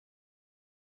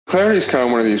Clarity is kind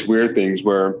of one of these weird things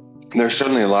where there's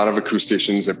certainly a lot of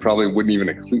acousticians that probably wouldn't even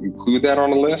include that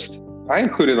on a list. I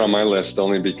include it on my list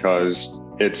only because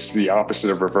it's the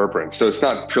opposite of reverberance. So it's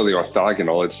not purely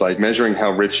orthogonal. It's like measuring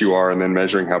how rich you are and then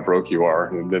measuring how broke you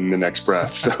are, and then the next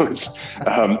breath.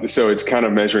 So it's kind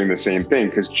of measuring the same thing,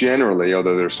 because generally,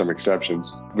 although there's some exceptions,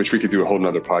 which we could do a whole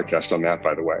nother podcast on that,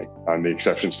 by the way, on the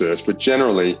exceptions to this. But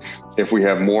generally, if we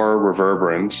have more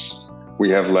reverberance,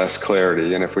 we have less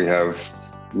clarity. And if we have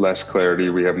less clarity,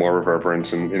 we have more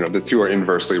reverberance, and the two are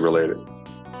inversely related.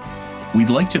 We'd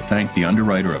like to thank the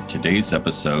underwriter of today's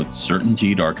episode,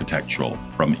 CertainTeed Architectural.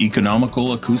 From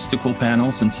economical acoustical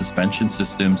panels and suspension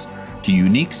systems to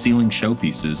unique ceiling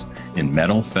showpieces in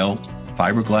metal, felt,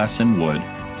 fiberglass, and wood,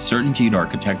 CertainTeed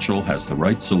Architectural has the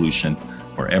right solution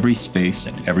for every space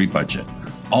and every budget,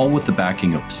 all with the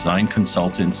backing of design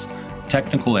consultants,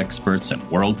 technical experts, and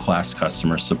world-class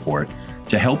customer support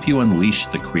to help you unleash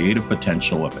the creative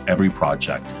potential of every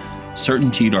project.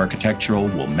 CertainTeed Architectural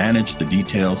will manage the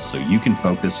details so you can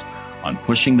focus on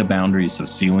pushing the boundaries of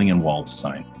ceiling and wall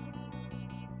design.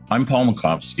 I'm Paul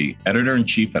Makovsky,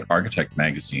 Editor-in-Chief at Architect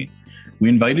Magazine. We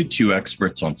invited two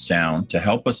experts on sound to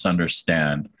help us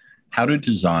understand how to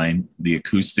design the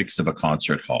acoustics of a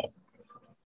concert hall.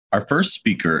 Our first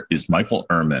speaker is Michael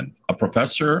Ehrman, a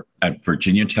professor at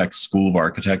Virginia Tech School of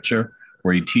Architecture,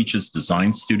 where he teaches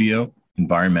design studio,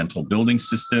 environmental building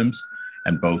systems,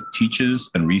 and both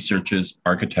teaches and researches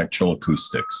architectural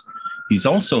acoustics. He's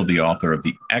also the author of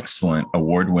the excellent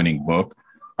award-winning book,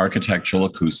 Architectural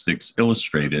Acoustics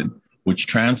Illustrated, which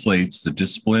translates the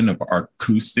discipline of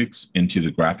acoustics into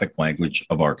the graphic language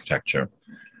of architecture.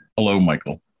 Hello,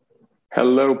 Michael.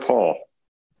 Hello, Paul.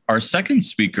 Our second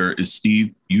speaker is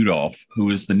Steve Udolph,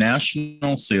 who is the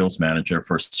National Sales Manager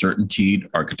for CertainTeed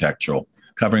Architectural,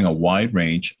 covering a wide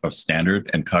range of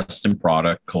standard and custom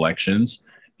product collections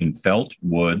in felt,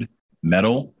 wood,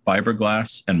 metal,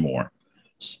 fiberglass, and more.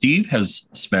 Steve has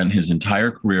spent his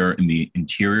entire career in the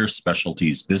interior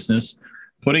specialties business,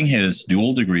 putting his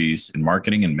dual degrees in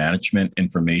marketing and management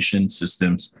information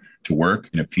systems to work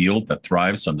in a field that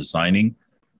thrives on designing,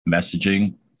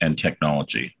 messaging, and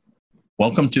technology.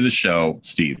 Welcome to the show,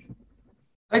 Steve.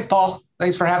 Thanks, Paul.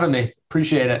 Thanks for having me.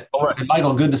 Appreciate it. All right,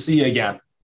 Michael, good to see you again.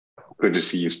 Good to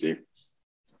see you, Steve.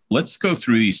 Let's go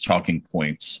through these talking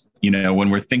points. When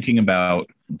we're thinking about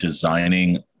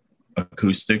designing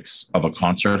acoustics of a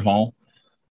concert hall,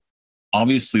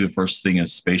 obviously the first thing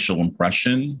is spatial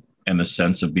impression and the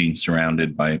sense of being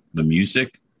surrounded by the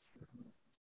music.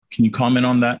 Can you comment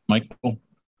on that, Michael?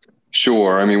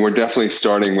 Sure. I mean, we're definitely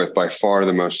starting with by far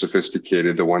the most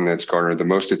sophisticated, the one that's garnered the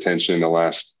most attention in the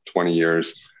last 20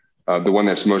 years, the one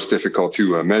that's most difficult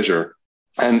to measure.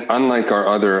 And unlike our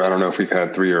other, I don't know if we've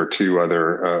had 3 or 2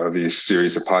 other of these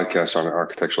series of podcasts on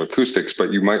architectural acoustics,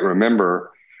 but you might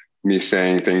remember me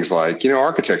saying things like,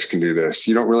 architects can do this.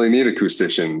 You don't really need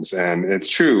acousticians. And it's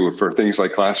true for things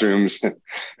like classrooms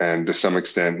and to some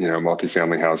extent,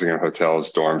 multifamily housing and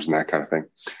hotels, dorms, and that kind of thing.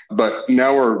 But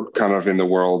now we're kind of in the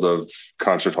world of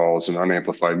concert halls and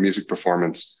unamplified music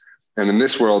performance. And in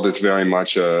this world, it's very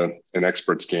much an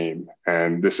expert's game.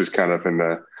 And this is kind of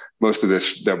most of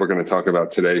this that we're going to talk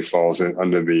about today falls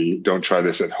under the don't try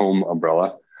this at home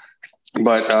umbrella.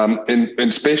 But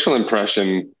in spatial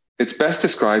impression, it's best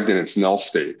described in its null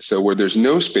state. So where there's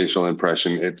no spatial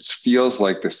impression, it feels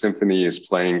like the symphony is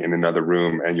playing in another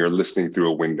room and you're listening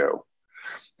through a window.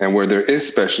 And where there is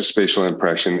spatial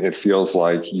impression, it feels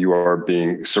like you are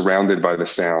being surrounded by the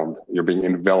sound. You're being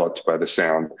enveloped by the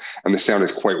sound. And the sound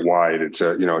is quite wide. It's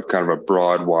a kind of a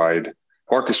broad, wide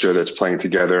orchestra that's playing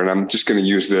together. And I'm just going to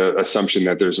use the assumption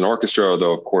that there's an orchestra,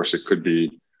 although of course it could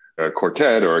be a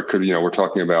quartet, or it could, we're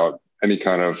talking about any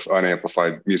kind of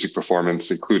unamplified music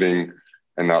performance, including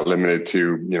and not limited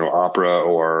to, opera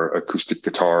or acoustic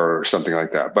guitar or something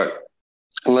like that. But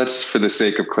let's, for the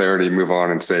sake of clarity, move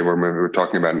on and say we're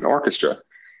talking about an orchestra.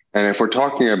 And if we're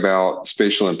talking about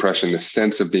spatial impression, the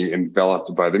sense of being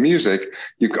enveloped by the music,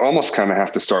 you almost kind of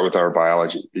have to start with our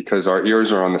biology, because our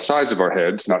ears are on the sides of our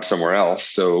heads, not somewhere else.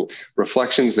 So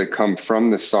reflections that come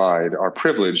from the side are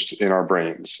privileged in our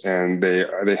brains, and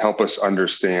they help us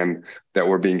understand that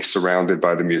we're being surrounded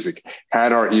by the music.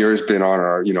 Had our ears been on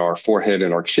our forehead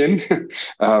and our chin,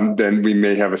 then we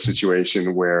may have a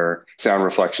situation where sound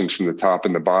reflections from the top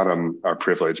and the bottom are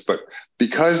privileged. But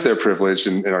because they're privileged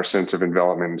in our sense of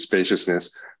envelopment and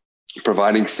spaciousness,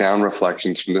 providing sound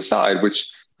reflections from the side,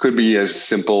 which could be as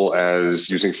simple as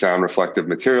using sound reflective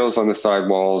materials on the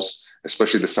sidewalls,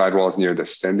 especially the sidewalls near the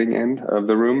sending end of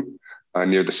the room,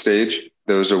 near the stage.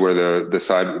 Those are where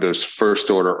those first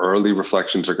order early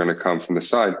reflections are going to come from the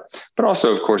side. But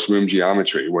also, of course, room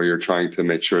geometry, where you're trying to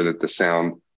make sure that the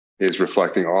sound is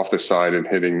reflecting off the side and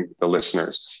hitting the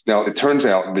listeners. Now, it turns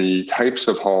out the types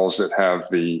of halls that have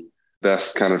the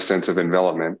best kind of sense of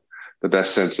envelopment, the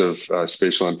best sense of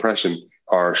spatial impression,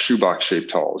 are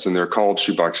shoebox-shaped halls. And they're called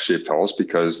shoebox-shaped halls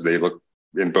because they look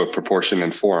in both proportion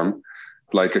and form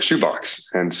like a shoebox.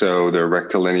 And so they're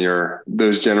rectilinear.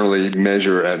 Those generally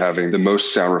measure at having the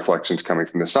most sound reflections coming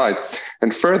from the side.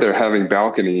 And further, having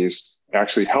balconies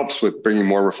actually helps with bringing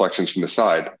more reflections from the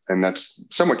side. And that's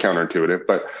somewhat counterintuitive,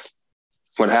 but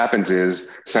what happens is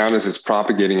sound as it's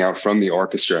propagating out from the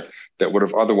orchestra that would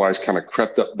have otherwise kind of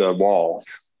crept up the wall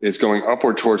is going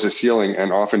upward towards the ceiling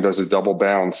and often does a double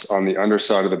bounce on the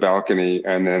underside of the balcony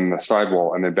and then the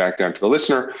sidewall and then back down to the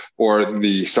listener, or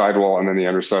the sidewall and then the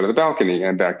underside of the balcony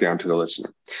and back down to the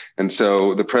listener. And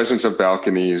so the presence of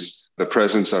balconies, the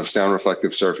presence of sound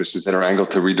reflective surfaces that are angled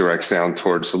to redirect sound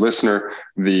towards the listener,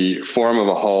 the form of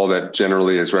a hall that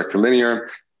generally is rectilinear,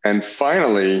 and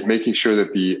finally, making sure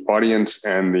that the audience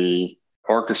and the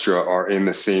orchestra are in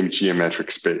the same geometric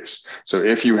space. So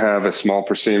if you have a small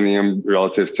proscenium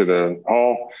relative to the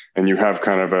hall and you have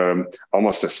kind of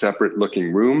almost a separate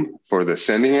looking room for the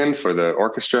sending in for the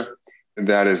orchestra,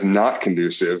 that is not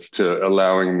conducive to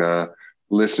allowing the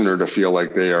listener to feel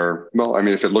like they are, well, I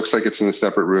mean, if it looks like it's in a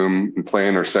separate room in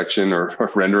plan or section or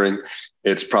rendering,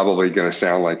 it's probably going to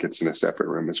sound like it's in a separate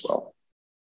room as well.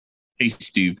 Hey,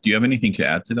 Steve, do you have anything to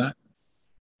add to that?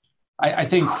 I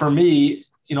think for me,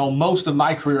 most of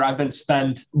my career, I've been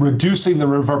spent reducing the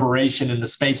reverberation in the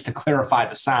space to clarify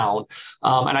the sound.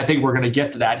 And I think we're going to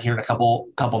get to that here in a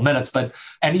couple minutes. But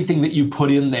anything that you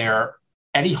put in there,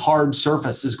 any hard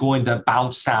surface is going to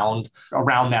bounce sound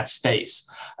around that space.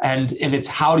 And it's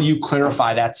how do you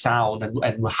clarify that sound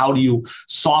and how do you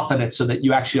soften it so that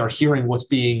you actually are hearing what's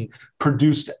being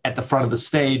produced at the front of the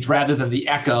stage rather than the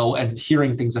echo and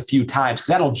hearing things a few times, because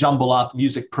that'll jumble up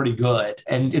music pretty good.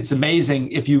 And it's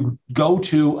amazing if you go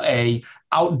to a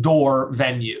outdoor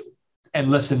venue and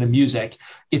listen to music,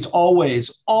 it's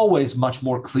always much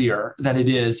more clear than it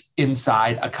is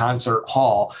inside a concert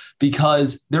hall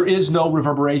because there is no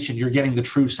reverberation. You're getting the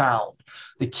true sound.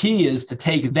 The key is to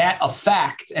take that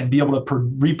effect and be able to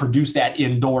reproduce that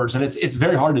indoors. And it's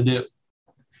very hard to do.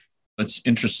 That's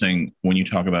interesting when you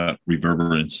talk about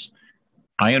reverberance.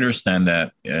 I understand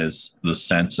that as the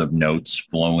sense of notes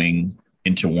flowing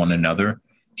into one another.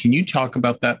 Can you talk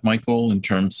about that, Michael, in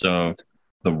terms of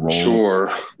the role?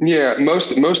 Sure. Yeah.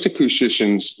 Most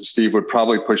acousticians, Steve, would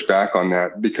probably push back on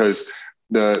that because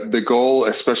the goal,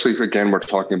 especially again, we're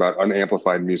talking about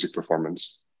unamplified music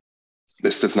performance.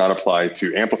 This does not apply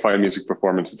to amplified music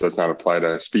performance. It does not apply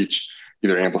to speech,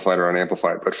 either amplified or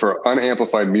unamplified. But for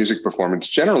unamplified music performance,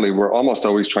 generally, we're almost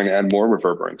always trying to add more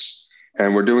reverberance.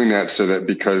 And we're doing that so that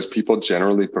because people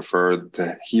generally prefer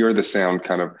to hear the sound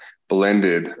kind of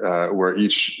blended, where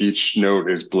each note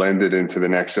is blended into the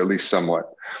next, at least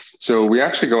somewhat. So we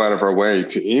actually go out of our way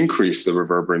to increase the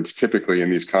reverberance typically in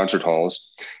these concert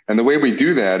halls. And the way we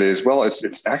do that is, well,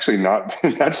 it's actually not,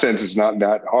 in that sense, it's not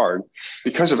that hard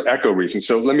because of echo reasons.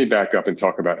 So let me back up and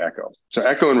talk about echo. So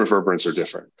echo and reverberance are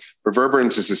different.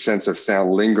 Reverberance is a sense of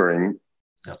sound lingering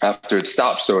after it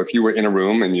stops. So if you were in a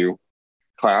room and you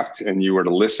clapped and you were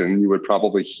to listen, you would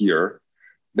probably hear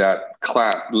that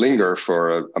clap linger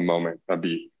for a moment, a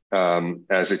beat,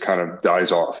 as it kind of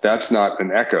dies off. That's not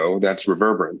an echo, that's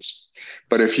reverberance.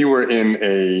 But if you were in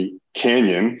a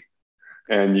canyon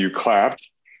and you clapped,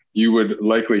 you would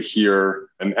likely hear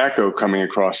an echo coming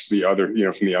across the other,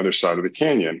 from the other side of the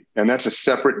canyon. And that's a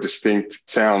separate, distinct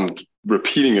sound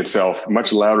repeating itself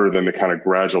much louder than the kind of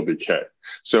gradual decay.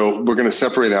 So we're going to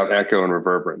separate out echo and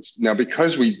reverberance. Now,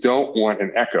 because we don't want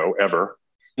an echo ever,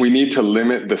 we need to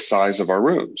limit the size of our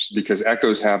rooms because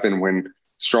echoes happen when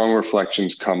strong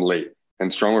reflections come late.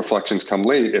 And strong reflections come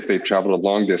late if they've traveled a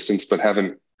long distance but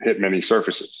haven't hit many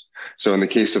surfaces. So in the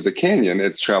case of the canyon,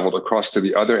 it's traveled across to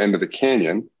the other end of the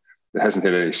canyon. It hasn't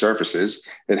hit any surfaces.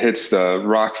 It hits the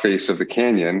rock face of the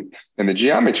canyon. And the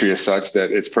geometry is such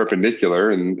that it's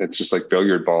perpendicular and it's just like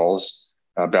billiard balls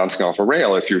bouncing off a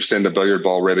rail. If you send a billiard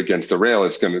ball right against the rail,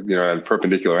 it's going to, at a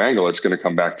perpendicular angle, it's going to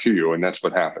come back to you. And that's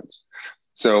what happens.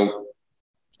 So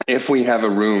if we have a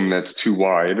room that's too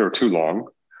wide or too long,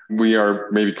 we are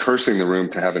maybe cursing the room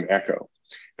to have an echo.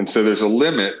 And so there's a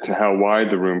limit to how wide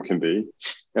the room can be.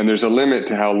 And there's a limit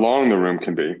to how long the room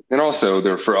can be. And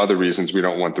also for other reasons, we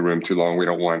don't want the room too long. We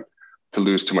don't want to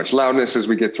lose too much loudness as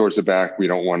we get towards the back. We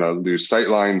don't want to lose sight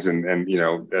lines. And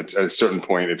at a certain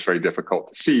point, it's very difficult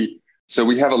to see. So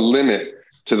we have a limit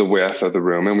to the width of the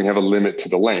room and we have a limit to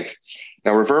the length.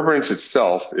 Now, reverberance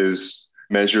itself is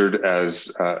measured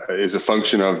as is a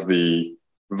function of the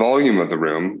volume of the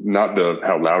room, not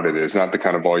how loud it is, not the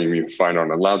kind of volume you find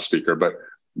on a loudspeaker, but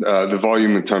the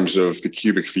volume in terms of the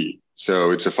cubic feet.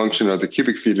 So it's a function of the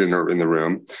cubic feet in the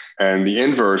room and the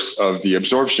inverse of the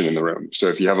absorption in the room. So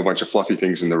if you have a bunch of fluffy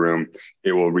things in the room,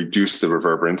 it will reduce the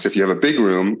reverberance. If you have a big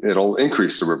room, it'll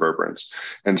increase the reverberance.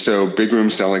 And so big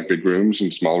rooms sound like big rooms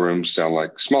and small rooms sound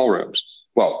like small rooms.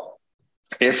 Well,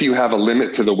 if you have a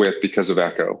limit to the width because of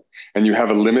echo, and you have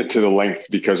a limit to the length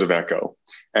because of echo,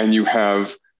 and you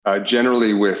have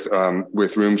generally with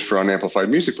rooms for unamplified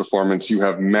music performance, you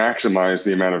have maximized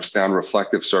the amount of sound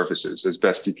reflective surfaces as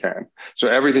best you can. So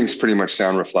everything's pretty much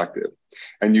sound reflective,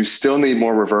 and you still need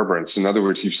more reverberance. In other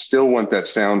words, you still want that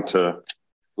sound to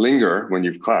linger when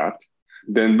you've clapped.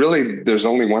 Then really there's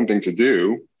only one thing to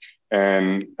do,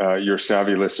 and your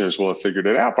savvy listeners will have figured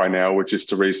it out by now, which is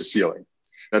to raise the ceiling.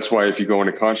 That's why if you go in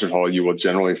a concert hall, you will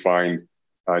generally find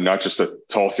not just a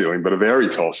tall ceiling, but a very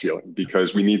tall ceiling,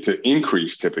 because we need to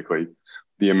increase typically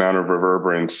the amount of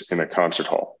reverberance in a concert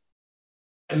hall.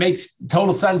 It makes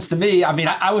total sense to me. I mean,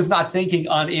 I was not thinking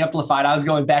unamplified. I was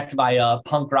going back to my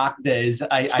punk rock days,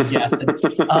 I guess.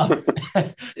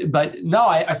 But no,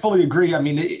 I fully agree. I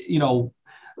mean,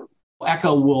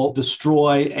 echo will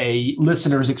destroy a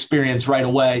listener's experience right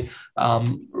away.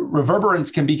 Reverberance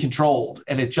can be controlled,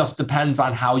 and it just depends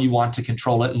on how you want to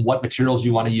control it and what materials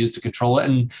you want to use to control it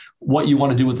and what you want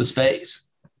to do with the space.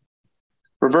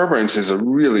 Reverberance is a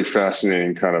really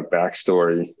fascinating kind of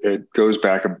backstory. It goes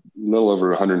back a little over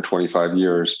 125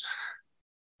 years.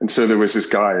 And so there was this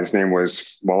guy, his name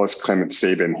was Wallace Clement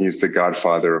Sabin. He's the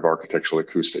godfather of architectural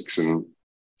acoustics. And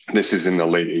this is in the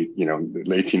late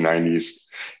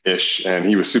 1890s-ish. And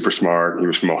he was super smart. He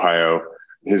was from Ohio.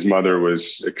 His mother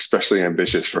was especially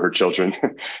ambitious for her children.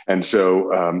 And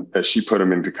so she put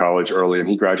him into college early, and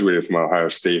he graduated from Ohio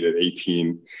State at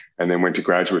 18 and then went to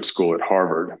graduate school at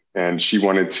Harvard. And she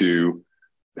wanted to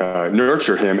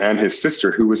nurture him and his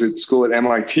sister, who was at school at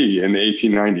MIT in the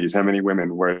 1890s. How many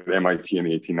women were at MIT in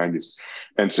the 1890s?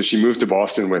 And so she moved to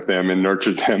Boston with them and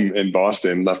nurtured them in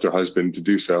Boston, left her husband to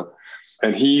do so.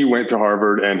 And he went to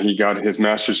Harvard and he got his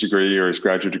master's degree or his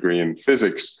graduate degree in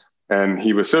physics. And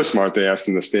he was so smart, they asked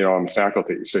him to stay on the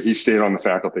faculty. So he stayed on the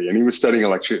faculty, and he was studying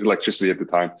electricity at the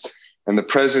time. And the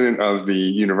president of the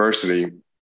university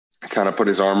kind of put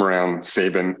his arm around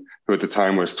Sabin, who at the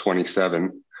time was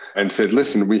 27, and said,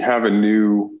 listen, we have a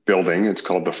new building. It's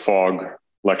called the Fogg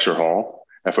Lecture Hall,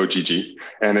 FOGG,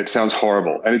 and it sounds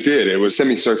horrible. And it did. It was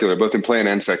semicircular, both in plan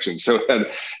and section. So it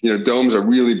had, domes are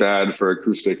really bad for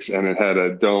acoustics, and it had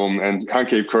a dome, and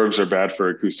concave curves are bad for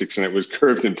acoustics, and it was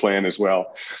curved in plan as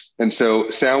well. And so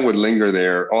sound would linger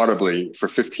there audibly for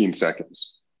 15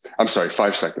 seconds. I'm sorry,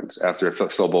 5 seconds after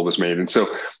a syllable was made. And so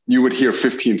you would hear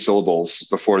 15 syllables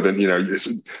before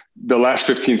the last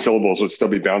 15 syllables would still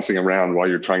be bouncing around while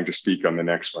you're trying to speak on the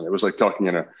next one. It was like talking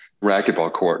in a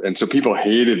racquetball court. And so people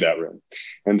hated that room.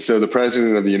 And so the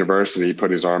president of the university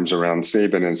put his arms around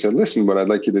Sabin and said, listen, what I'd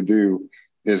like you to do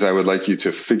is I would like you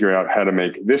to figure out how to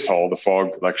make this hall, the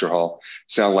Fogg Lecture Hall,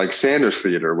 sound like Sanders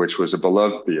Theater, which was a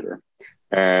beloved theater.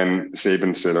 And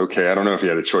Sabin said, okay, I don't know if he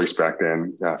had a choice back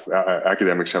then.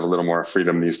 Academics have a little more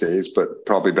freedom these days, but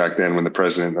probably back then when the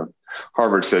president of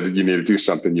Harvard said you need to do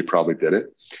something, you probably did it.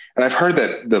 And I've heard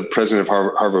that the president of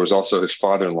Harvard was also his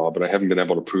father-in-law, but I haven't been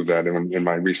able to prove that in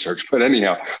my research. But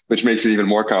anyhow, which makes it even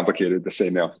more complicated to say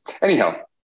no. Anyhow,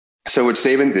 so what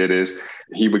Sabin did is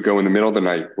he would go in the middle of the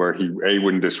night where he, A,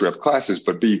 wouldn't disrupt classes,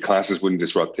 but B, classes wouldn't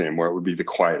disrupt him, where it would be the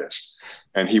quietest.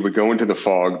 And he would go into the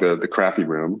fog, the crappy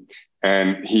room,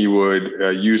 and he would,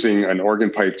 using an organ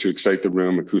pipe to excite the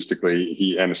room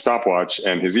acoustically, and a stopwatch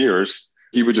and his ears,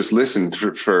 he would just listen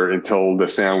for until the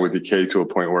sound would decay to a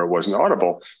point where it wasn't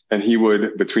audible. And he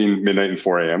would, between midnight and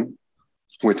 4 a.m.,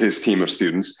 with his team of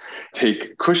students,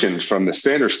 take cushions from the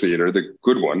Sanders Theater, the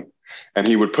good one, and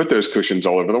he would put those cushions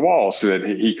all over the wall so that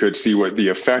he could see what the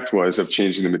effect was of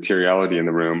changing the materiality in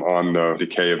the room on the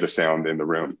decay of the sound in the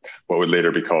room, what would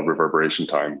later be called reverberation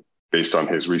time, based on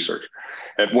his research.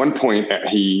 At one point,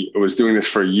 he was doing this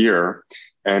for a year,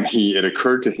 and it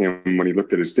occurred to him when he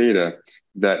looked at his data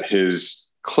that his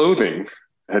clothing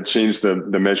had changed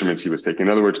the measurements he was taking. In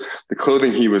other words, the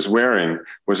clothing he was wearing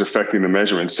was affecting the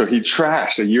measurements. So he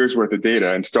trashed a year's worth of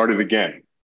data and started again.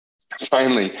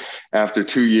 Finally, after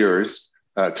 2 years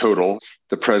total,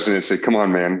 the president said, come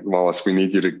on, man, Wallace, we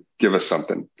need you to give us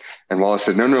something. And Wallace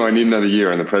said, no, I need another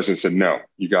year. And the president said, no,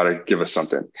 you got to give us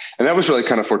something. And that was really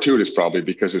kind of fortuitous, probably,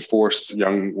 because it forced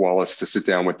young Wallace to sit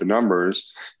down with the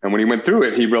numbers. And when he went through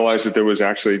it, he realized that there was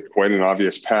actually quite an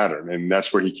obvious pattern. And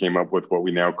that's where he came up with what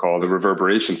we now call the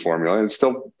reverberation formula. And it's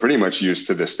still pretty much used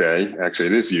to this day. Actually,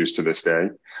 it is used to this day.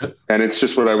 And it's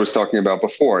just what I was talking about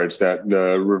before. It's that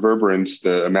the reverberance,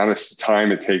 the amount of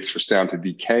time it takes for sound to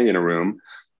decay in a room,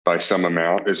 by some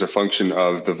amount is a function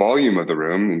of the volume of the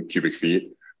room in cubic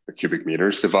feet or cubic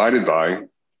meters divided by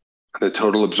the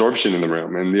total absorption in the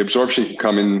room. And the absorption can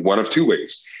come in one of two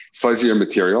ways: fuzzier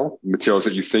materials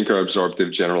that you think are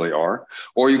absorptive generally are,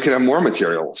 or you can have more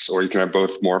materials, or you can have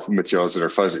both more materials that are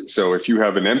fuzzy. So if you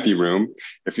have an empty room,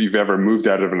 if you've ever moved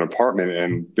out of an apartment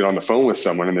and been on the phone with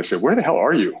someone and they say, "Where the hell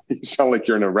are you?" You sound like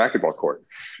you're in a racquetball court.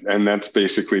 And that's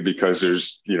basically because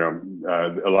there's,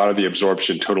 a lot of the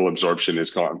absorption, total absorption is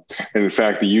gone. And in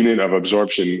fact, the unit of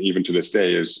absorption, even to this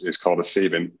day, is called a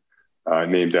Sabin,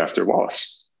 named after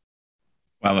Wallace.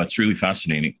 Wow, that's really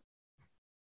fascinating.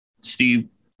 Steve,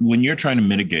 when you're trying to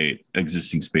mitigate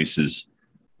existing spaces,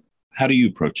 how do you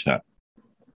approach that?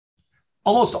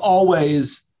 Almost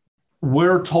always,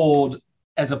 we're told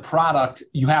as a product,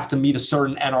 you have to meet a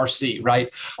certain NRC,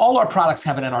 right? All our products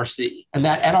have an NRC, and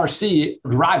that NRC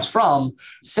derives from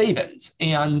Sabins.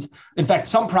 And in fact,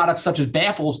 some products such as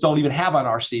baffles don't even have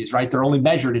NRCs, right? They're only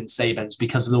measured in Sabins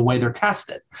because of the way they're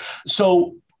tested.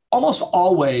 So almost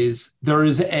always there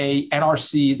is a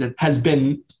NRC that has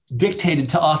been dictated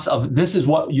to us of this is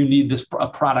what you need this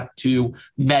product to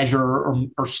measure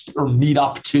or meet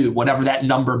up to, whatever that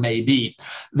number may be.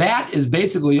 That is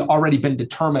basically already been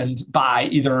determined by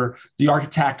either the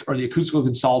architect or the acoustical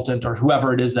consultant or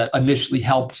whoever it is that initially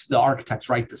helped the architects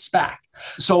write the spec.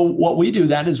 So what we do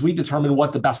then is we determine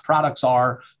what the best products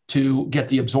are to get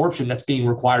the absorption that's being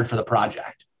required for the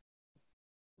project.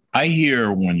 I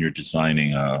hear when you're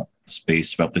designing a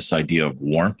space about this idea of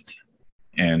warmth.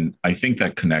 And I think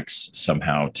that connects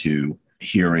somehow to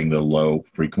hearing the low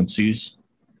frequencies.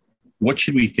 What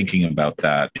should we be thinking about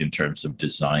that in terms of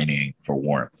designing for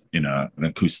warmth in an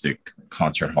acoustic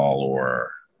concert hall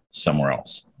or somewhere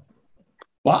else?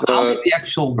 Well, I'll leave the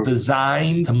actual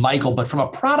design to Michael, but from a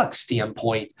product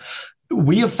standpoint,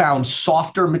 we have found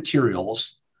softer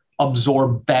materials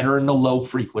absorb better in the low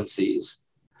frequencies.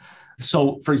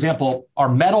 So, for example, our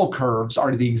metal curves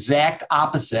are the exact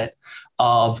opposite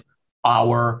of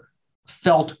our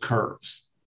felt curves.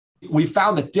 We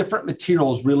found that different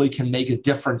materials really can make a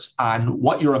difference on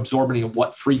what you're absorbing and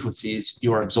what frequencies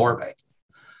you're absorbing.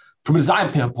 From a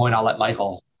design standpoint, I'll let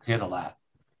Michael handle that.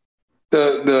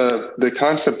 The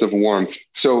concept of warmth.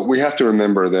 So we have to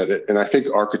remember that, and I think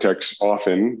architects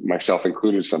often, myself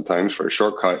included sometimes for a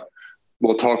shortcut,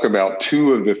 will talk about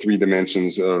two of the three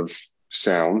dimensions of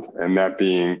sound, and that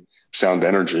being sound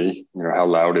energy, how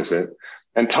loud is it?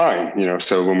 And time,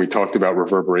 so when we talked about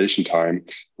reverberation time,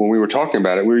 when we were talking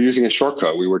about it, we were using a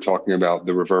shortcut. We were talking about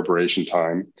the reverberation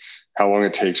time, how long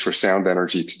it takes for sound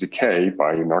energy to decay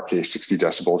by, in our case, 60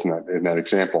 decibels in that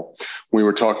example. We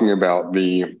were talking about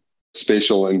the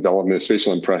spatial envelopment,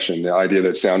 spatial impression, the idea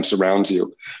that sound surrounds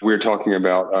you. We were talking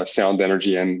about sound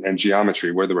energy and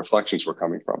geometry, where the reflections were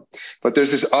coming from. But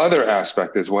there's this other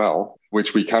aspect as well,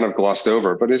 which we kind of glossed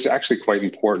over, but is actually quite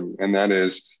important. And that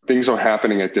is things are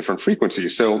happening at different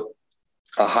frequencies. So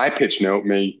a high pitch note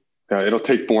it'll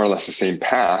take more or less the same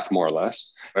path, more or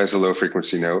less, as a low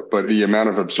frequency note, but the amount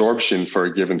of absorption for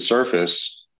a given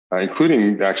surface,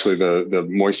 including actually the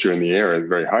moisture in the air at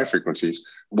very high frequencies,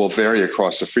 will vary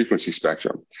across the frequency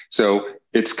spectrum. So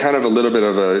it's kind of a little bit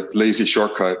of a lazy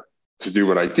shortcut to do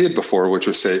what I did before, which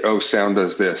was say, oh, sound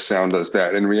does this, sound does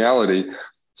that. In reality,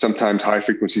 sometimes high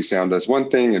frequency sound does one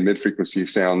thing and mid frequency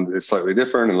sound is slightly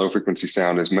different and low frequency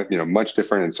sound is much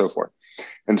different and so forth.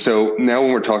 And so now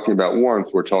when we're talking about warmth,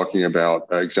 we're talking about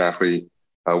exactly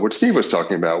what Steve was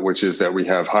talking about, which is that we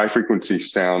have high frequency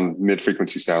sound, mid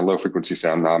frequency sound, low frequency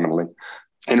sound nominally.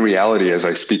 In reality, as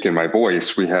I speak in my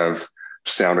voice, we have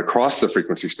sound across the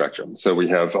frequency spectrum. So we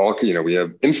have we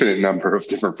have infinite number of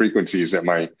different frequencies that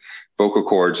my vocal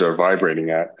cords are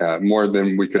vibrating at, more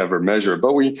than we could ever measure.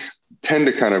 But we tend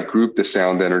to kind of group the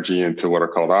sound energy into what are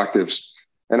called octaves.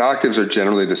 And octaves are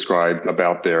generally described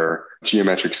about their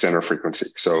geometric center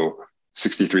frequency. So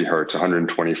 63 hertz,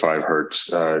 125 hertz,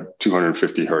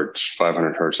 250 hertz,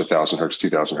 500 hertz, 1,000 hertz,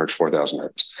 2,000 hertz, 4,000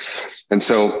 hertz. And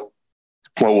so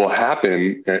what will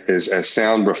happen is as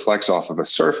sound reflects off of a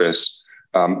surface,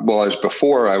 as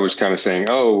before I was kind of saying,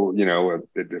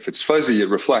 if it's fuzzy,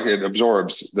 it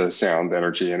absorbs the sound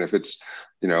energy. And if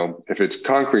it's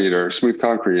concrete or smooth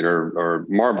concrete or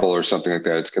marble or something like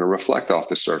that, it's going to reflect off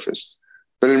the surface.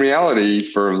 But in reality,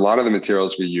 for a lot of the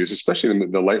materials we use, especially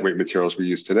the lightweight materials we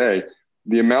use today,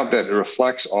 the amount that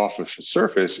reflects off of the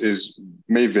surface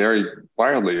may vary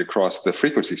wildly across the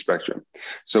frequency spectrum.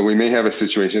 So we may have a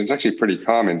situation, it's actually pretty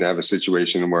common to have a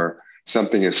situation where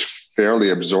something is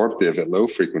fairly absorptive at low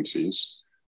frequencies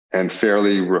and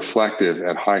fairly reflective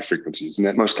at high frequencies. And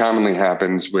that most commonly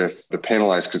happens with the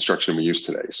panelized construction we use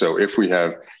today. So if we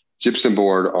have gypsum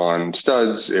board on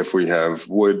studs, if we have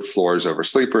wood floors over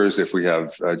sleepers, if we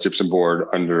have gypsum board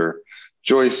under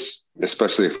joists,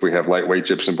 especially if we have lightweight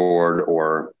gypsum board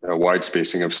or a wide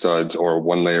spacing of studs or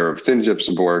one layer of thin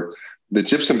gypsum board, the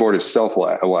gypsum board itself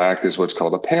will act as what's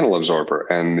called a panel absorber.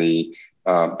 And the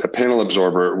panel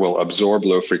absorber will absorb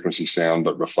low frequency sound,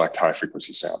 but reflect high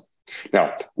frequency sound.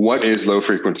 Now, what is low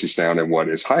frequency sound and what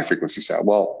is high frequency sound?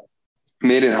 Well,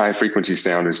 mid and high frequency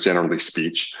sound is generally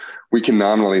speech. We can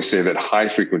nominally say that high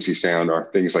frequency sound are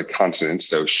things like consonants.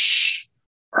 So sh,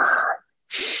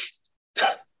 t,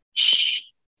 sh,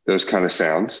 those kind of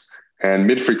sounds. And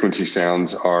mid-frequency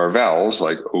sounds are vowels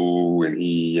like O and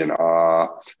E and ah.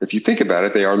 If you think about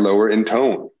it, they are lower in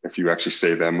tone if you actually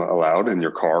say them aloud in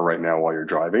your car right now while you're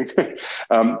driving.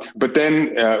 But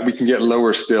then we can get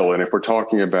lower still. And if we're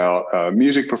talking about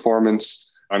music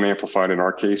performance, unamplified in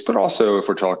our case, but also if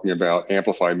we're talking about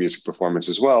amplified music performance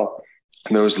as well,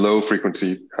 those low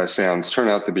frequency sounds turn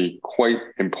out to be quite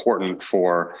important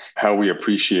for how we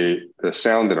appreciate the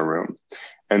sound in a room.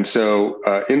 And so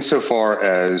insofar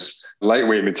as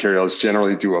lightweight materials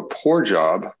generally do a poor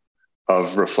job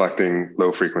of reflecting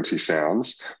low frequency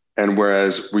sounds, and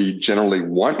whereas we generally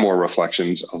want more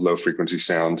reflections of low frequency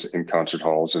sounds in concert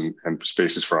halls and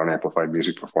spaces for unamplified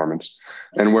music performance,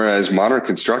 and whereas modern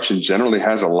construction generally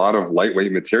has a lot of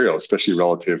lightweight material, especially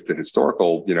relative to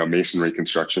historical, masonry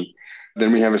construction,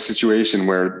 then we have a situation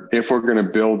where if we're going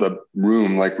to build a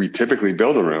room like we typically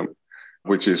build a room,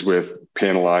 which is with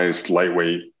panelized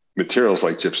lightweight materials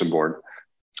like gypsum board,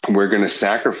 we're going to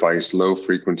sacrifice low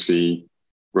frequency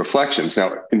reflections.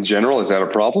 Now, in general, is that a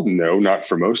problem? No, not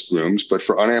for most rooms, but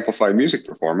for unamplified music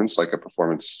performance, like a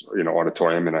performance,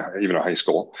 auditorium in even a high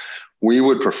school, we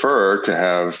would prefer to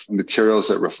have materials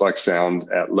that reflect sound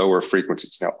at lower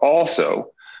frequencies. Now,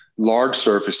 also, large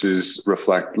surfaces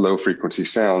reflect low frequency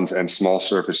sounds and small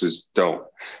surfaces don't.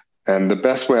 And the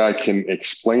best way I can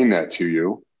explain that to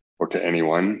you or to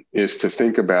anyone is to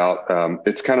think about,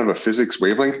 it's kind of a physics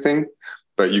wavelength thing,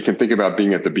 but you can think about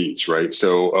being at the beach, right?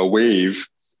 So a wave,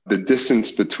 the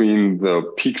distance between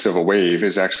the peaks of a wave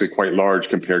is actually quite large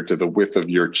compared to the width of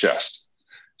your chest.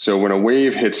 So when a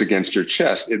wave hits against your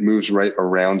chest, it moves right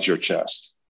around your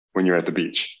chest when you're at the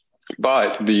beach.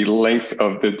 But the length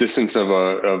of the distance of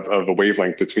a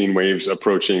wavelength between waves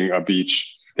approaching a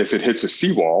beach, if it hits a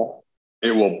seawall,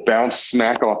 it will bounce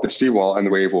smack off the seawall and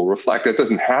the wave will reflect. That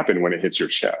doesn't happen when it hits your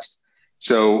chest.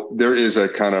 So there is a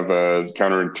kind of a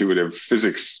counterintuitive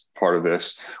physics part of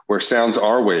this where sounds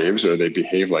are waves or they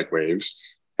behave like waves.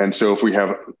 And so if we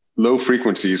have low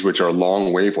frequencies, which are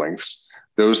long wavelengths,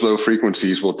 those low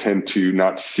frequencies will tend to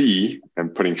not see, I'm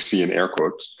putting C in air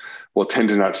quotes, will tend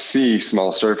to not see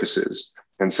small surfaces.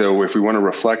 And so if we want to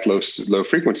reflect low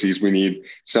frequencies, we need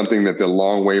something that the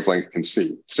long wavelength can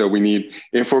see. So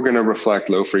if we're going to reflect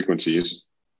low frequencies,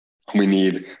 we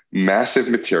need massive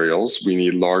materials, we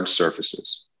need large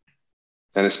surfaces.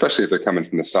 And especially if they're coming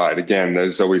from the side. Again,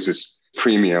 there's always this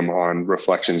premium on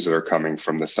reflections that are coming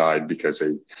from the side because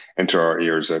they enter our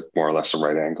ears at more or less a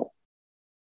right angle.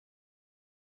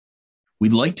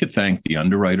 We'd like to thank the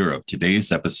underwriter of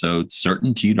today's episode,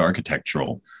 CertainTeed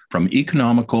Architectural. From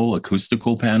economical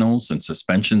acoustical panels and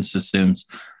suspension systems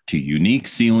to unique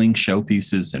ceiling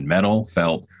showpieces in metal,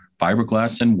 felt,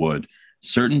 fiberglass, and wood,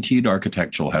 CertainTeed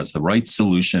Architectural has the right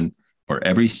solution for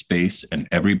every space and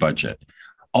every budget,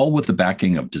 all with the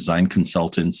backing of design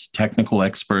consultants, technical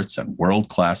experts, and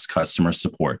world-class customer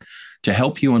support to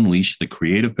help you unleash the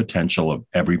creative potential of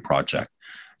every project.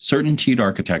 CertainTeed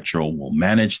Architectural will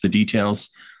manage the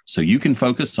details so you can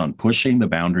focus on pushing the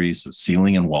boundaries of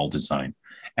ceiling and wall design.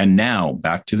 And now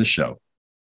back to the show.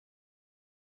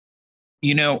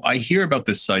 I hear about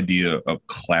this idea of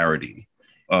clarity.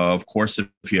 Of course, if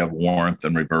you have warmth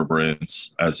and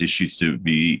reverberance as issues to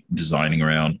be designing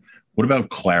around, what about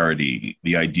clarity,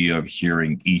 the idea of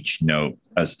hearing each note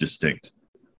as distinct?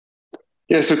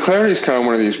 Yeah, so clarity is kind of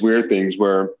one of these weird things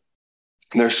where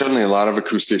there's certainly a lot of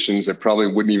acousticians that probably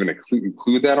wouldn't even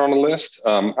include that on a list.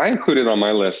 I include it on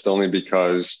my list only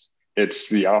because it's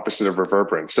the opposite of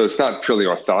reverberance. So it's not purely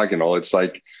orthogonal. It's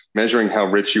like measuring how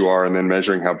rich you are and then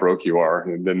measuring how broke you are,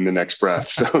 and then the next breath.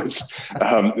 So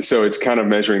it's kind of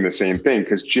measuring the same thing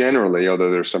because generally,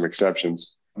 although there's some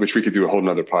exceptions, which we could do a whole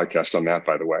nother podcast on that,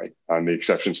 by the way, on the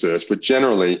exceptions to this. But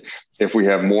generally, if we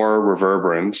have more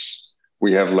reverberance,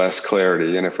 we have less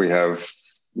clarity. And if we have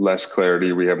less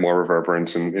clarity, we have more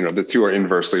reverberance, and the two are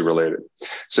inversely related.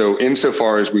 So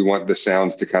insofar as we want the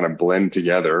sounds to kind of blend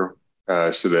together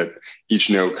so that each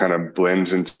note kind of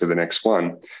blends into the next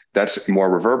one, that's more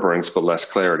reverberance but less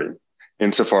clarity.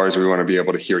 Insofar as we want to be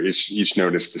able to hear each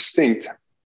note as distinct,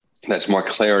 That's more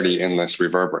clarity and less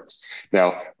reverberance.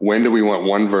 Now, when do we want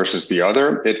one versus the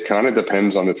other? It kind of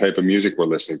depends on the type of music we're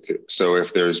listening to. So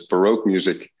if there's Baroque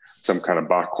music, some kind of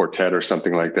Bach quartet or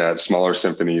something like that, smaller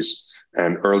symphonies,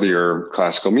 and earlier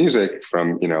classical music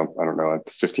from, I don't know,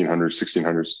 1500s,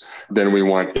 1600s, then we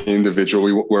want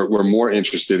individual. We're more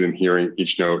interested in hearing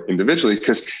each note individually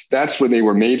because that's what they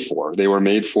were made for. They were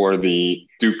made for the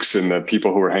dukes and the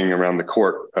people who were hanging around the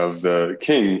court of the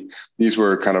king. These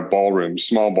were kind of ballrooms,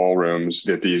 small ballrooms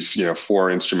that these,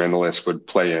 four instrumentalists would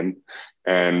play in.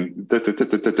 And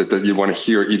you want to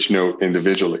hear each note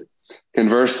individually.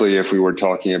 Conversely, if we were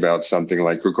talking about something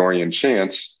like Gregorian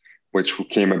chants, which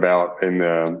came about in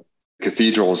the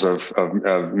cathedrals of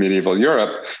medieval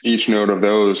Europe, each note of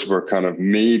those were kind of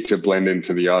made to blend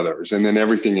into the others, and then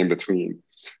everything in between.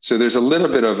 So there's a little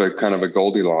bit of a kind of a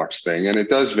Goldilocks thing, and it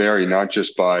does vary not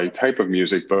just by type of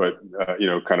music, but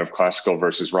kind of classical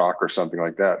versus rock or something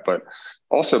like that, but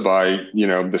also by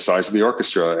the size of the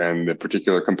orchestra and the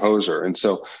particular composer. And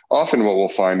so often what we'll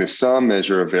find is some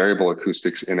measure of variable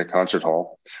acoustics in a concert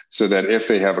hall, so that if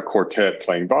they have a quartet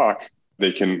playing Bach,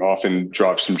 they can often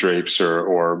drop some drapes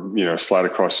or slide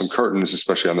across some curtains,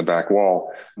 especially on the back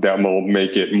wall, that will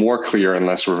make it more clear and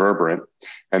less reverberant.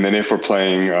 And then if we're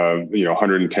playing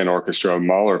 110 orchestra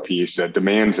Mahler piece that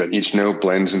demands that each note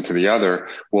blends into the other,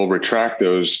 we'll retract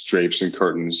those drapes and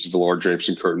curtains, velour drapes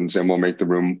and curtains, and we'll make the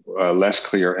room less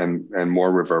clear and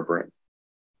more reverberant.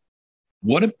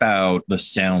 What about the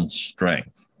sound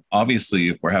strength? Obviously,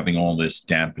 if we're having all this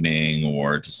dampening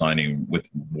or designing with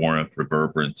warmth,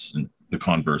 reverberance, and the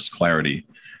converse clarity,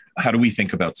 how do we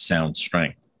think about sound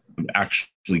strength,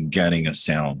 actually getting a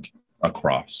sound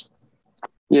across?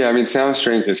 Yeah, I mean, sound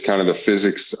strength is kind of the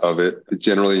physics of it.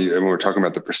 Generally, when we're talking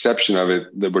about the perception of it,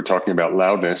 that we're talking about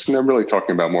loudness, and they're really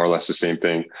talking about more or less the same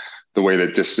thing. The way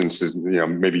that distance is,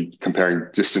 maybe comparing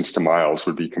distance to miles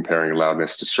would be comparing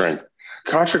loudness to strength.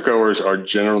 Concert goers are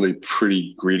generally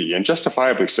pretty greedy, and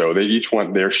justifiably so. They each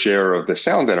want their share of the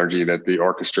sound energy that the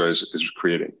orchestra is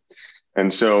creating.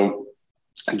 And so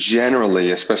generally,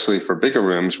 especially for bigger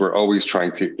rooms, we're always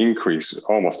trying to increase,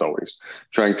 almost always,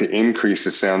 trying to increase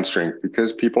the sound strength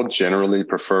because people generally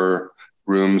prefer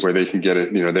rooms where they can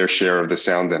get their share of the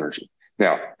sound energy.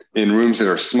 Now, in rooms that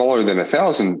are smaller than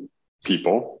 1,000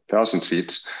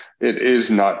 seats, it is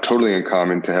not totally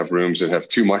uncommon to have rooms that have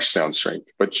too much sound strength,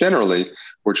 but generally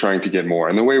we're trying to get more.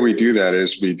 And the way we do that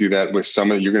is we do that with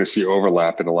you're going to see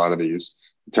overlap in a lot of these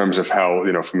in terms of how,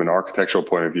 from an architectural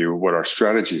point of view, what our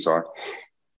strategies are.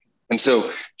 And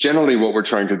so generally what we're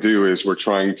trying to do is we're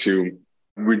trying to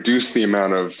reduce the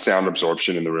amount of sound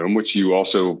absorption in the room, which you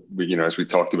also, as we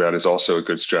talked about, is also a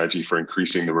good strategy for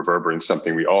increasing the reverberance,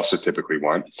 something we also typically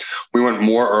want. We want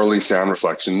more early sound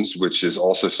reflections, which is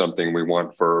also something we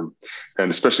want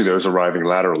and especially those arriving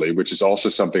laterally, which is also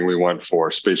something we want for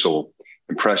spatial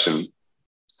impression.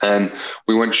 And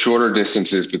we want shorter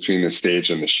distances between the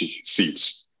stage and the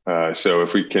seats. So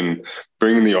if we can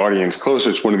bring the audience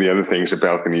closer, it's one of the other things that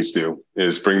balconies do,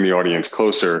 is bring the audience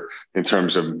closer in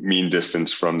terms of mean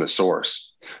distance from the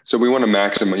source. So we want to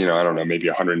maximum, maybe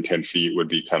 110 feet would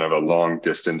be kind of a long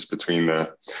distance between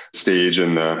the stage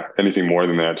and anything more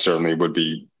than that certainly would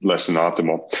be less than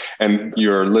optimal. And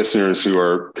your listeners who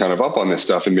are kind of up on this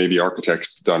stuff, and maybe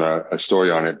architects done a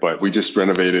story on it, but we just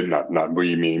renovated, not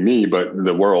we, meaning me, but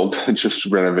the world just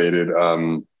renovated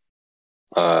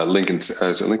Lincoln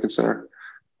Center.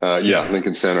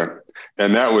 Lincoln Center.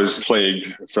 And that was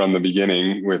plagued from the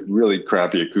beginning with really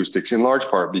crappy acoustics, in large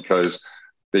part because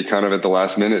they kind of at the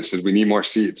last minute said, we need more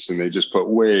seats. And they just put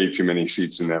way too many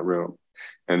seats in that room.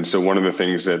 And so one of the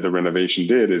things that the renovation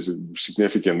did is it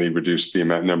significantly reduced the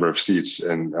number of seats.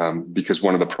 And because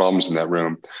one of the problems in that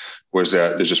room was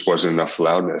that there just wasn't enough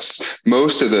loudness.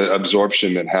 Most of the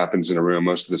absorption that happens in a room,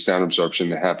 most of the sound absorption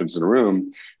that happens in a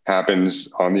room happens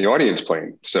on the audience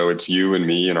plane. So it's you and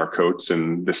me and our coats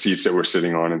and the seats that we're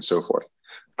sitting on and so forth.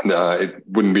 It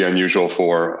wouldn't be unusual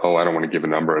for, I don't want to give a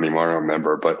number anymore, I don't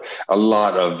remember, but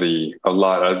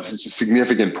a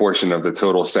significant portion of the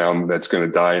total sound that's going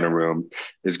to die in a room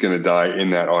is going to die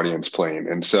in that audience plane.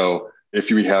 And so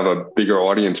if we have a bigger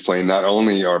audience plane, not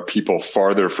only are people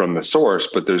farther from the source,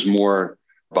 but there's more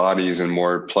bodies and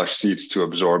more plush seats to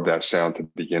absorb that sound to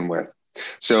begin with.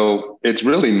 So it's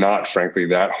really not, frankly,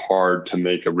 that hard to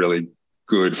make a really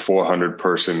good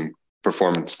 400-person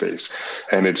performance space.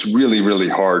 And it's really, really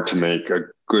hard to make a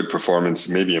good performance,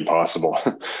 maybe impossible,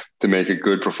 to make a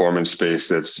good performance space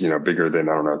that's, bigger than,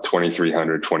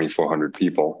 2,300, 2,400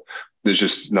 people. There's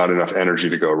just not enough energy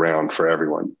to go around for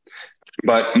everyone.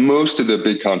 But most of the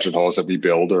big concert halls that we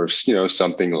build are,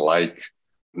 something like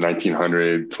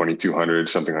 1,900, 2,200,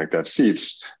 something like that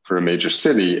seats for a major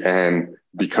city. And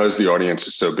because the audience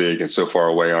is so big and so far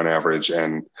away on average,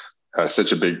 and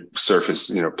such a big surface,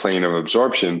 plane of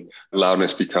absorption,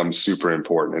 loudness becomes super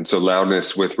important. And so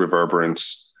loudness with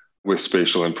reverberance, with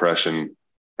spatial impression,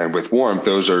 and with warmth,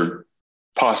 those are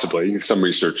possibly, some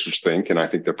researchers think, and I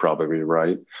think they're probably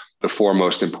right, the four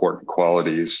most important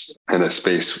qualities in a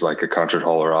space like a concert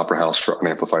hall or opera house for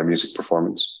unamplified music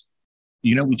performance.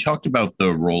 We talked about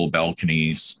the role of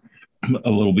balconies a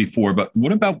little before, but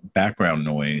what about background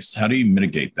noise? How do you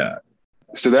mitigate that?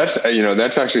 So that's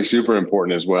actually super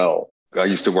important as well. I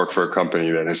used to work for a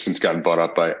company that has since gotten bought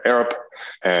up by Arup,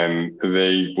 and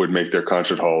they would make their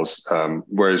concert halls,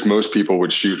 whereas most people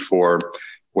would shoot for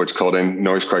what's called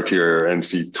noise criteria,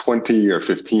 NC 20 or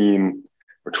 15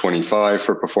 or 25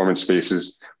 for performance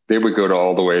spaces. They would go to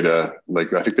all the way to,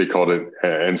 I think they called it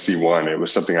NC 1. It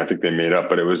was something I think they made up,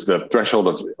 but it was the threshold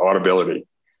of audibility.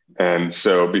 And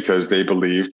so because they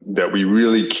believed that we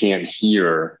really can't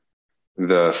hear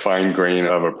the fine grain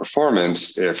of a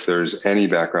performance if there's any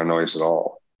background noise at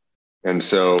all. And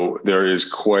so there is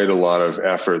quite a lot of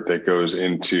effort that goes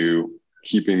into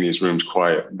keeping these rooms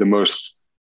quiet. The most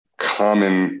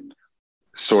common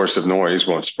source of noise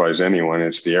won't surprise anyone.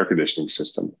 It's the air conditioning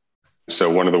system.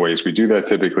 So one of the ways we do that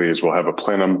typically is we'll have a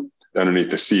plenum underneath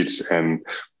the seats, and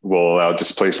we'll allow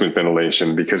displacement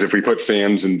ventilation, because if we put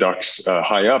fans and ducts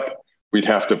high up, we'd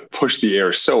have to push the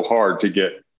air so hard to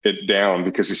get it down,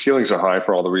 because the ceilings are high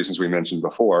for all the reasons we mentioned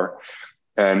before.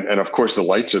 And of course the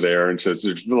lights are there. And so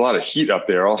there's a lot of heat up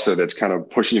there also that's kind of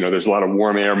pushing, there's a lot of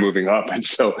warm air moving up. And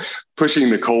so pushing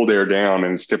the cold air down,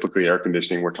 and it's typically air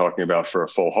conditioning we're talking about for a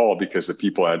full hall because the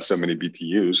people add so many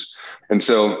BTUs. And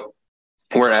so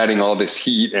we're adding all this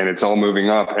heat and it's all moving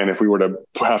up. And if we were to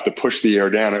have to push the air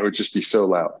down, it would just be so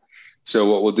loud.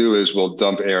 So what we'll do is we'll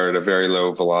dump air at a very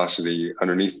low velocity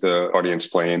underneath the audience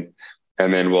plane.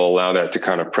 And then we'll allow that to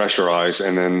kind of pressurize.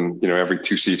 And then, every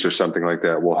 2 seats or something like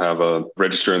that, we'll have a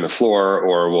register in the floor,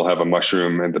 or we'll have a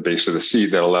mushroom at the base of the seat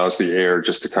that allows the air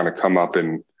just to kind of come up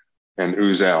and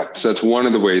ooze out. So that's one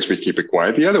of the ways we keep it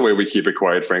quiet. The other way we keep it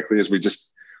quiet, frankly, is we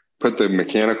just put the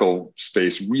mechanical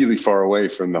space really far away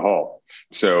from the hall.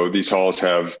 So these halls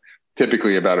have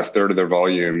typically about a third of their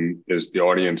volume is the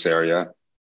audience area,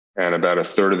 and about a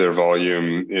third of their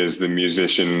volume is the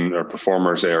musician or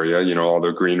performers area, all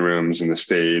the green rooms and the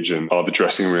stage and all the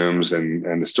dressing rooms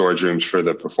and the storage rooms for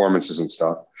the performances and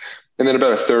stuff. And then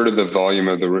about a third of the volume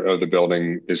of the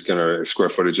building square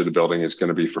footage of the building is going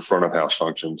to be for front of house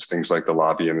functions, things like the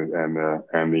lobby and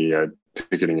the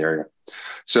ticketing area.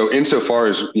 So insofar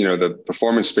as, the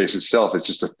performance space itself is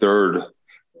just a third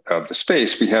of the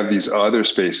space, we have these other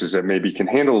spaces that maybe can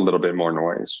handle a little bit more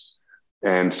noise.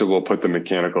 And so we'll put the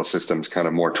mechanical systems kind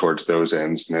of more towards those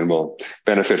ends, and then we'll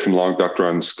benefit from long duct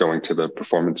runs going to the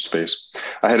performance space.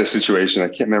 I had a situation, I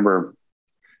can't remember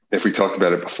if we talked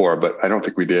about it before, but I don't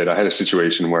think we did. I had a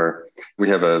situation where we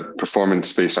have a performance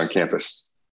space on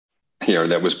campus here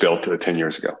that was built 10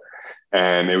 years ago.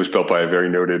 And it was built by a very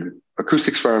noted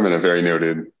acoustics firm and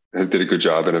did a good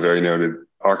job, and a very noted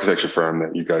architecture firm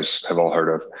that you guys have all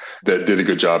heard of that did a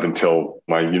good job until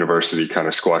my university kind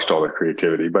of squashed all their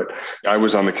creativity. But I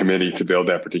was on the committee to build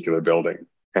that particular building.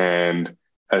 And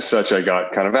as such, I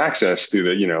got kind of access to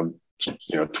the,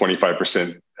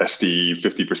 25% SD,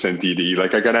 50% DD.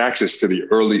 I got access to the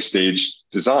early stage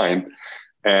design,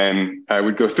 and I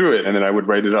would go through it and then I would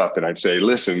write it up and I'd say,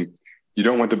 listen, you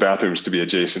don't want the bathrooms to be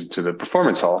adjacent to the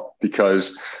performance hall,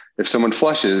 because if someone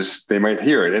flushes, they might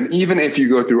hear it. And even if you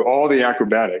go through all the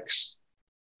acrobatics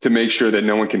to make sure that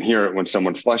no one can hear it when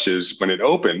someone flushes, when it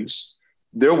opens,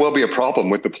 there will be a problem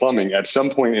with the plumbing at some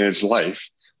point in its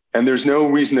life. And there's no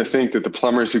reason to think that the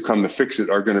plumbers who come to fix it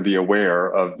are going to be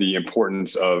aware of the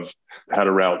importance of how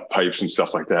to route pipes and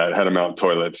stuff like that, how to mount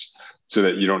toilets so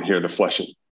that you don't hear the flushing.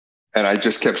 And I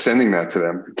just kept sending that to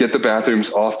them. Get the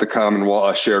bathrooms off the common wall,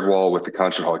 a shared wall with the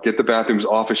concert hall. Get the bathrooms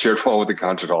off a shared wall with the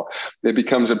concert hall. It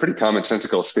becomes a pretty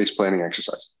commonsensical space planning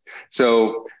exercise.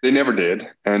 So they never did.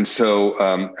 And so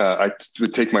I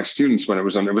would take my students when it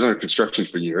was under construction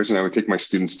for years, and I would take my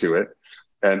students to it.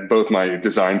 And both my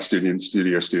design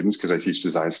studio students, because I teach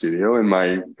design studio, and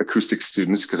my acoustic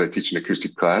students, because I teach an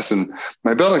acoustic class, and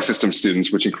my building system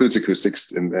students, which includes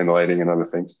acoustics and lighting and other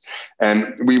things.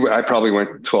 And I probably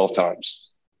went 12 times,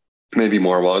 maybe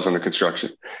more, while I was under construction.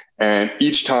 And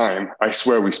each time, I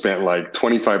swear we spent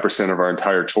 25% of our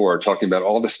entire tour talking about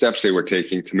all the steps they were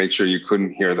taking to make sure you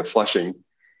couldn't hear the flushing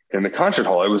in the concert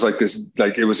hall. It was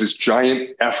this giant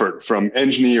effort from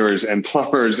engineers and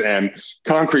plumbers and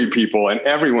concrete people, and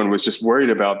everyone was just worried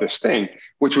about this thing,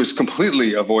 which was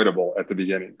completely avoidable at the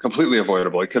beginning, completely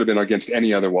avoidable. It could have been against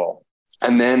any other wall.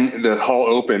 And then the hall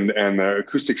opened and the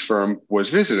acoustics firm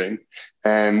was visiting.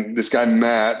 And this guy,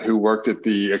 Matt, who worked at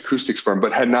the acoustics firm,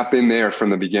 but had not been there from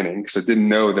the beginning, because I didn't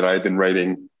know that I had been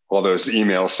writing all those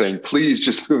emails saying, please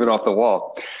just move it off the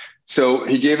wall. So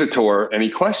he gave a tour and he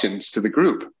questions to the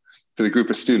group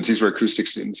of students. These were acoustic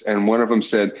students. And one of them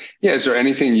said, yeah, is there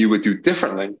anything you would do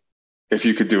differently if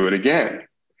you could do it again?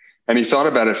 And he thought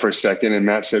about it for a second. And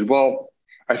Matt said, well,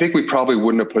 I think we probably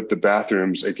wouldn't have put the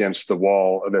bathrooms against the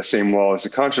wall, the same wall as the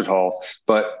concert hall,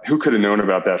 but who could have known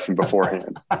about that from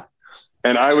beforehand?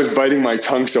 And I was biting my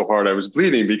tongue so hard I was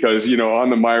bleeding because, on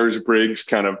the Myers-Briggs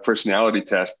kind of personality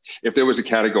test, if there was a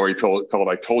category called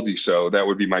I told you so, that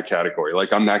would be my category.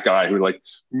 Like, I'm that guy who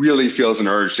really feels an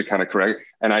urge to kind of correct.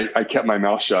 And I kept my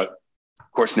mouth shut.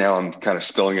 Of course, now I'm kind of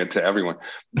spilling it to everyone.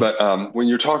 But when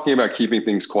you're talking about keeping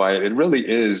things quiet, it really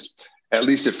is, at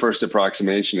least at first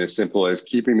approximation, as simple as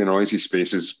keeping the noisy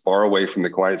spaces far away from the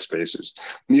quiet spaces.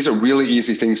 And these are really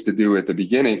easy things to do at the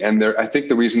beginning. And I think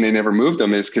the reason they never moved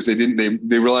them is because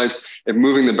they realized if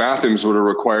moving the bathrooms would have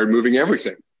required moving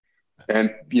everything.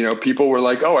 And, people were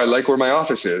like, oh, I like where my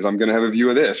office is. I'm going to have a view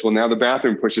of this. Well, now the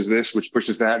bathroom pushes this, which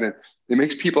pushes that. And it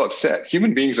makes people upset.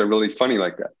 Human beings are really funny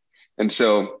like that. And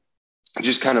so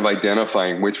just kind of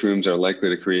identifying which rooms are likely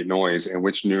to create noise and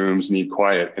which rooms need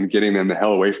quiet and getting them the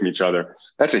hell away from each other.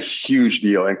 That's a huge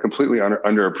deal and completely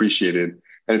underappreciated.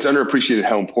 And it's underappreciated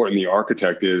how important the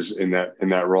architect is in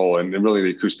that role. And really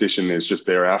the acoustician is just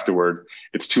there afterward.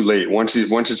 It's too late. Once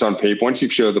it's on paper, once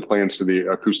you've showed the plans to the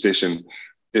acoustician,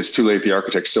 it's too late. The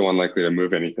architect's so unlikely to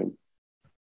move anything.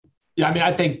 Yeah,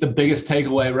 I think the biggest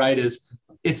takeaway, right, is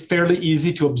it's fairly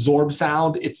easy to absorb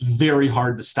sound. It's very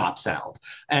hard to stop sound.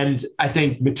 And I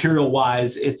think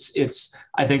material-wise, it's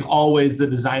I think always the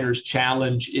designer's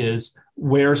challenge is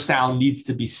where sound needs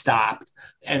to be stopped.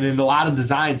 And in a lot of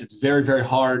designs, it's very, very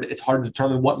hard. It's hard to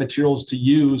determine what materials to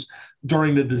use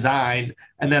during the design.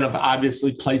 And then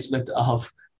obviously placement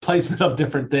of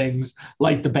different things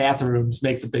like the bathrooms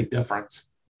makes a big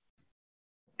difference.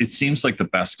 It seems like the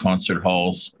best concert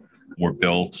halls were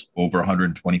built over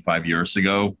 125 years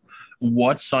ago.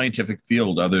 What scientific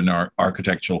field other than our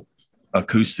architectural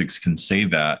acoustics can say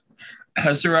that?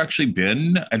 Has there actually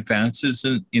been advances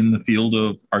in the field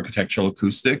of architectural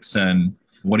acoustics? And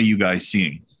what are you guys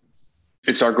seeing?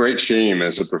 It's our great shame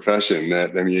as a profession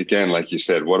that, again, like you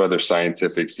said, what other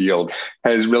scientific field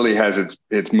has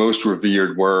its most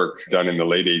revered work done in the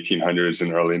late 1800s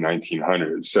and early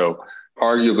 1900s? So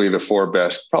arguably the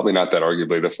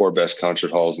four best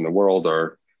concert halls in the world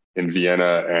are in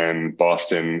Vienna and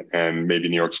Boston and maybe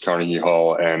New York's Carnegie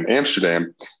Hall and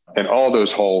Amsterdam. And all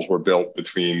those halls were built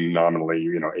between nominally,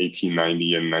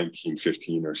 1890 and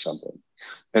 1915 or something.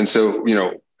 And so,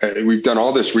 we've done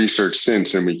all this research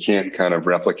since, and we can't kind of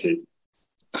replicate.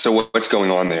 So what's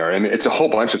going on there? And it's a whole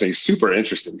bunch of things, super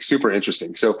interesting.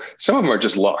 So some of them are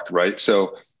just luck, right?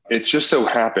 So it just so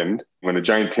happened when a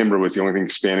giant timber was the only thing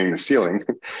spanning the ceiling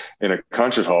in a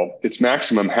concert hall, its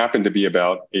maximum happened to be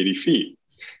about 80 feet.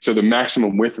 So the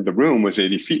maximum width of the room was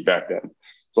 80 feet back then.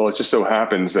 Well, it just so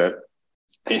happens that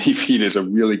 80 feet is a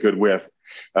really good width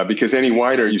because any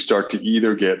wider, you start to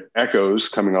either get echoes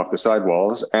coming off the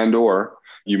sidewalls or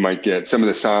you might get some of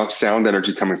the sound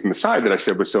energy coming from the side that I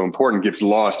said was so important gets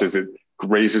lost as it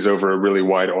grazes over a really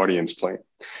wide audience plane.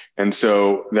 And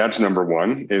so that's number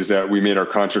one, is that we made our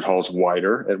concert halls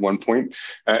wider at one point.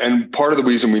 And part of the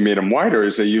reason we made them wider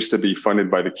is they used to be funded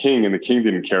by the king, and the king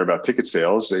didn't care about ticket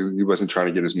sales. He wasn't trying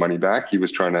to get his money back. He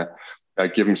was trying to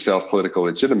give himself political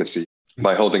legitimacy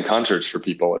by holding concerts for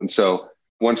people. And so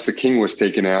once the king was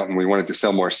taken out and we wanted to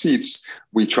sell more seats,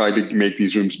 we tried to make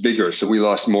these rooms bigger. So we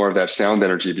lost more of that sound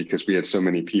energy because we had so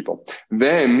many people.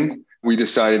 Then we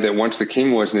decided that once the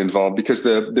king wasn't involved, because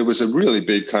there was a really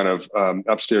big kind of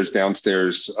upstairs,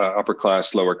 downstairs, upper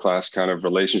class, lower class kind of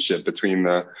relationship between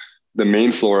the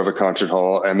main floor of a concert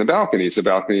hall and the balconies. The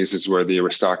balconies is where the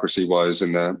aristocracy was,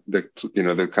 and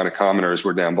the kind of commoners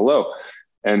were down below.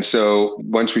 And so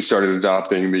once we started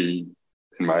adopting the,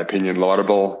 in my opinion,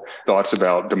 laudable thoughts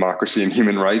about democracy and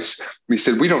human rights, we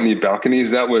said, we don't need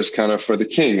balconies. That was kind of for the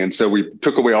king. And so we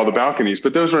took away all the balconies,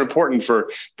 but those were important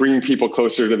for bringing people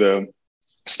closer to the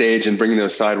stage and bringing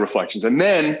those side reflections. And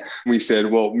then we said,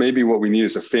 well, maybe what we need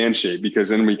is a fan shape, because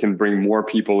then we can bring more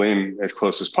people in as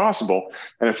close as possible.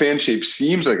 And a fan shape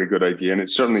seems like a good idea. And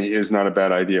it certainly is not a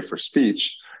bad idea for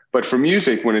speech. But for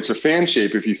music, when it's a fan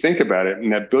shape, if you think about it, in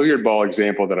that billiard ball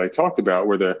example that I talked about,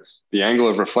 where the angle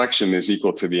of reflection is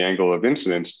equal to the angle of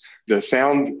incidence, the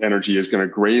sound energy is going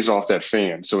to graze off that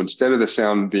fan. So instead of the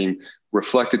sound being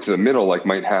reflected to the middle, like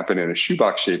might happen in a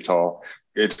shoebox shaped hall,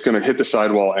 it's going to hit the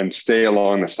sidewall and stay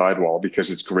along the sidewall because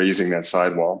it's grazing that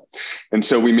sidewall. And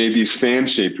so we made these fan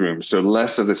shaped rooms. So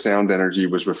less of the sound energy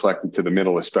was reflected to the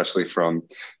middle, especially from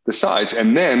the sides.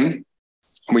 And then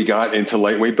we got into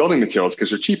lightweight building materials because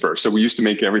they're cheaper. So we used to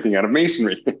make everything out of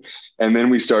masonry. And then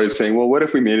we started saying, well, what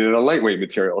if we made it a lightweight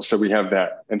material? So we have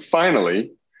that. And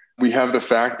finally, we have the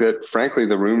fact that, frankly,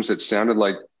 the rooms that sounded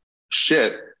like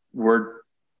shit were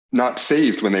not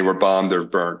saved when they were bombed or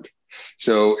burned.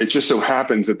 So it just so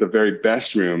happens that the very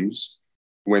best rooms,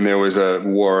 when there was a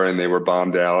war and they were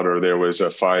bombed out, or there was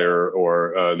a fire,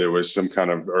 or there was some kind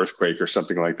of earthquake or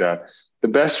something like that, the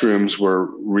best rooms were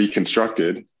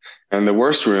reconstructed. And the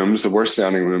worst rooms, the worst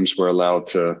sounding rooms, were allowed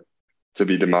to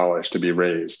be demolished, to be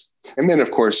razed. And then,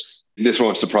 of course, this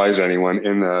won't surprise anyone,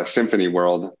 in the symphony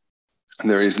world,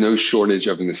 there is no shortage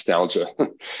of nostalgia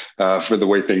for the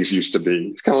way things used to be.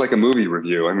 It's kind of like a movie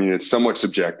review. I mean, it's somewhat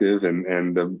subjective,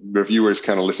 and the reviewers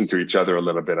kind of listen to each other a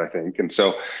little bit, I think. And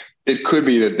so it could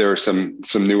be that there are some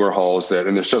newer halls that,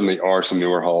 and there certainly are some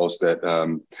newer halls that,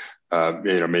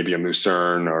 maybe in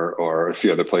Lucerne or a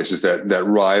few other places that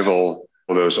rival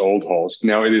those old halls.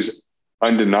 Now, it is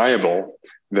undeniable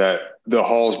that the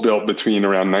halls built between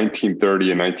around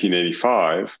 1930 and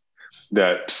 1985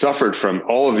 that suffered from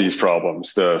all of these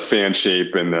problems, the fan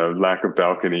shape and the lack of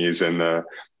balconies and the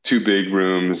too big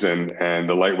rooms and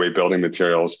the lightweight building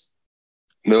materials,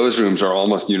 those rooms are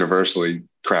almost universally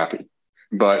crappy.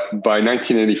 But by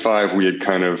 1985, we had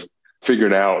kind of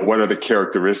figured out what are the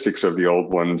characteristics of the old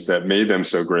ones that made them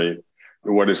so great.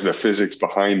 What is the physics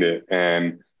behind it?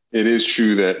 And it is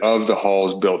true that of the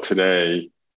halls built today,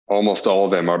 almost all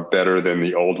of them are better than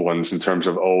the old ones in terms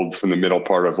of old from the middle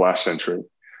part of last century.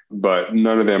 But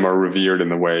none of them are revered in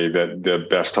the way that the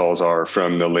best halls are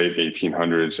from the late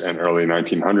 1800s and early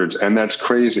 1900s. And that's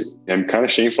crazy and kind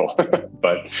of shameful,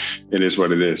 but it is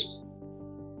what it is.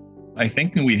 I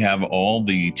think we have all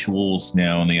the tools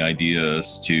now and the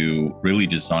ideas to really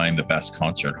design the best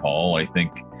concert hall. I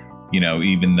think,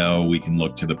 even though we can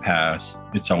look to the past,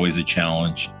 it's always a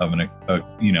challenge of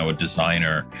a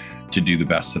designer to do the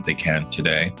best that they can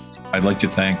today. I'd like to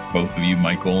thank both of you,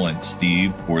 Michael and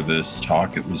Steve, for this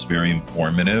talk. It was very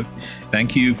informative.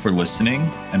 Thank you for listening,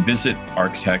 and visit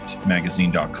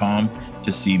architectmagazine.com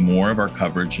to see more of our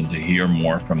coverage and to hear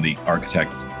more from the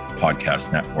Architect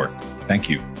Podcast Network. Thank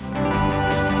you.